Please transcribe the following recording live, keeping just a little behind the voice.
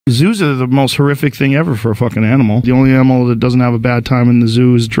Zoos are the most horrific thing ever for a fucking animal. The only animal that doesn't have a bad time in the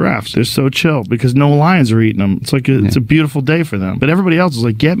zoo is giraffes. They're so chill because no lions are eating them. It's like it's a beautiful day for them. But everybody else is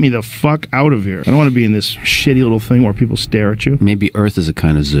like, get me the fuck out of here. I don't want to be in this shitty little thing where people stare at you. Maybe Earth is a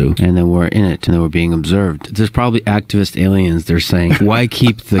kind of zoo, and then we're in it, and then we're being observed. There's probably activist aliens. They're saying, why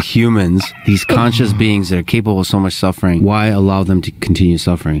keep the humans, these conscious beings that are capable of so much suffering, why allow them to continue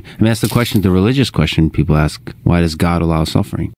suffering? I mean, that's the question, the religious question people ask. Why does God allow suffering?